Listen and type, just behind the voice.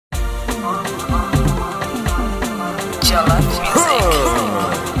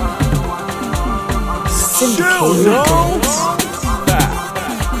I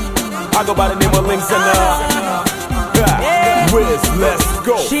go by the name of LYNXX and Wiz, let's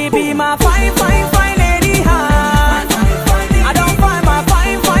go. She be my fine, fine, fine lady, huh? I don't find my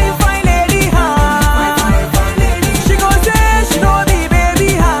fine, fine, fine lady, huh? She gon' say she know me,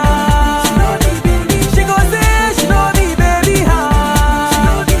 baby, huh? She gon' say she know me, baby,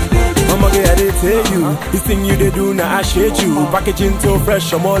 huh? I'ma get it, tell you. This thing you they do, now I shade you. Packaging too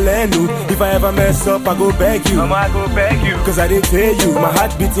fresh, I'm all new. If I ever mess up, I go beg you. I go beg you. Cause I did tell you, my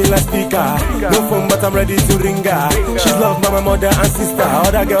heart beating like speaker. No phone, but I'm ready to ring her. She's loved by my mother and sister.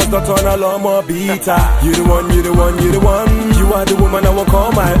 Other girls got on a lot more beater. You the one, you the one, you the one. You are the woman I will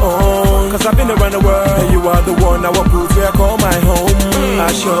call my own. Cause I've been around the world, and you are the one I will put where I call my home.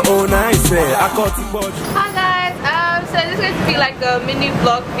 I sure own I say, I caught it. Hi guys, so this is going to be like a mini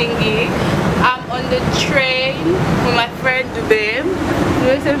vlog thingy. I'm on the train with my friend Dubem.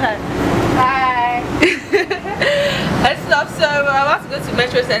 Hi. Let's stop. So I'm about to go to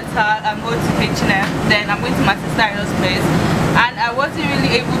Metro Center. I'm going to H&M. Then I'm going to my sister in law's place. And I wasn't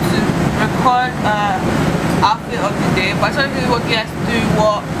really able to record outfit of the day, but I started really working as to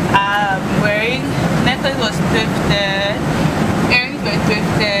what I'm wearing. Necklace was thrifted. Earrings were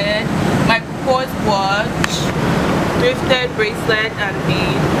thrifted. My proposed watch, thrifted bracelet and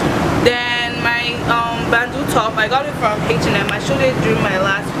bead. Then my bandeau top, I got it from H&M. I showed it during my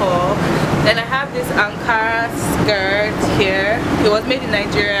last haul. Then I have this Ankara skirt here. It was made in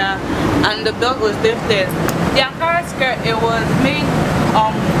Nigeria and the belt was thrifted. The Ankara skirt, it was made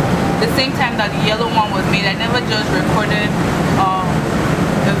the same time that the yellow one was made. I never just recorded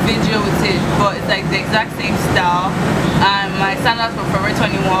a video with it, but it's like the exact same style. And my sandals from Forever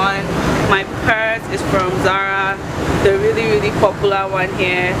 21. My purse is from Zara, the really popular one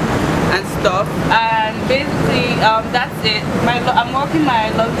here and stuff. And basically that's it. I'm rocking my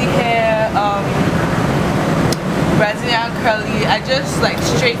lovely hair Brazilian curly. I just like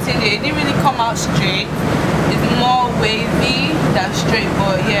straightened it. It didn't really come out straight. It's more wavy than straight,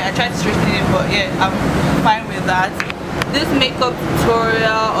 but yeah, I tried to straighten it, but yeah, I'm fine with that. This makeup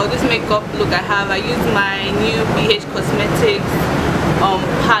tutorial or this makeup look I used my new BH Cosmetics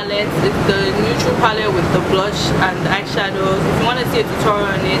palette. It's the neutral palette with the blush and the eyeshadows. If you want to see a tutorial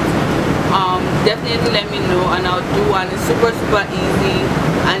on it, definitely let me know and I'll do one. It's super easy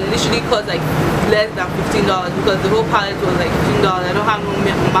and it literally cost like less than $15 because the whole palette was like $15. I don't have no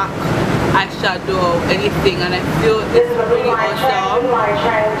MAC eyeshadow or anything, and I feel it's really awesome.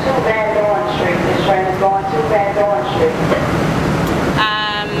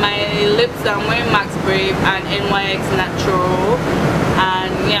 My lips, I'm wearing Max Brave and NYX Natural,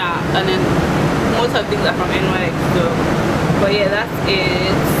 and yeah, and then most of things are from NYX though. But yeah, that's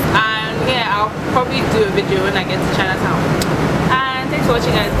it. And yeah, I'll probably do a video when I get to Chinatown. And thanks for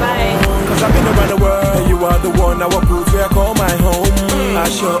watching guys, bye. Cause I've been around the world, you are the one I will put where I call my home. I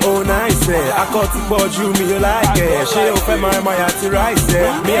sure own I say, I caught it but you me like it. She open my to rice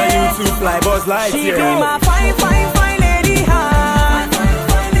there. Me and you two fly buzz like she be my fine, fine, fine lady, huh?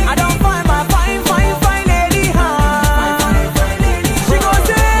 I don't find my fine, fine, fine lady, huh? She gon'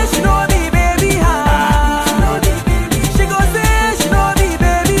 say she know me, baby, huh? She gon' say she know me,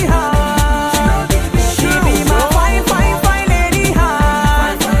 baby, huh? She be my fine, fine, fine lady,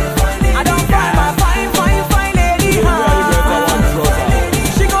 huh? I don't find my fine, fine, fine lady, huh?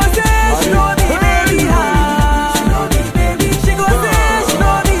 She gon' say she know me, baby, huh? She gon' say she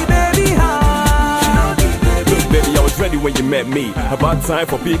know me, baby, huh? Look, baby, I was ready when you met me. About time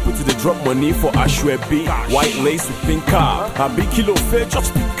for people to drop money for Ashwebi. White lace with pink car. A big kilo fair,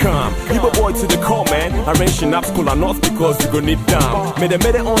 just be calm. Give a boy to the call, man. Arrange naps, cool or not because you gon' need down. Made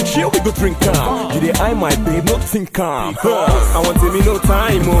it on chill, we go drink calm. You the eye, my babe, not think calm. I want to me no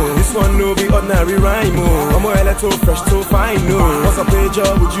time, oh. This one no be ordinary rhyme, oh. I'm a little fresh, so fine, oh. What's a page,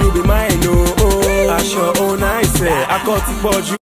 would you be mine, oh? I sure own I say, I got it for you.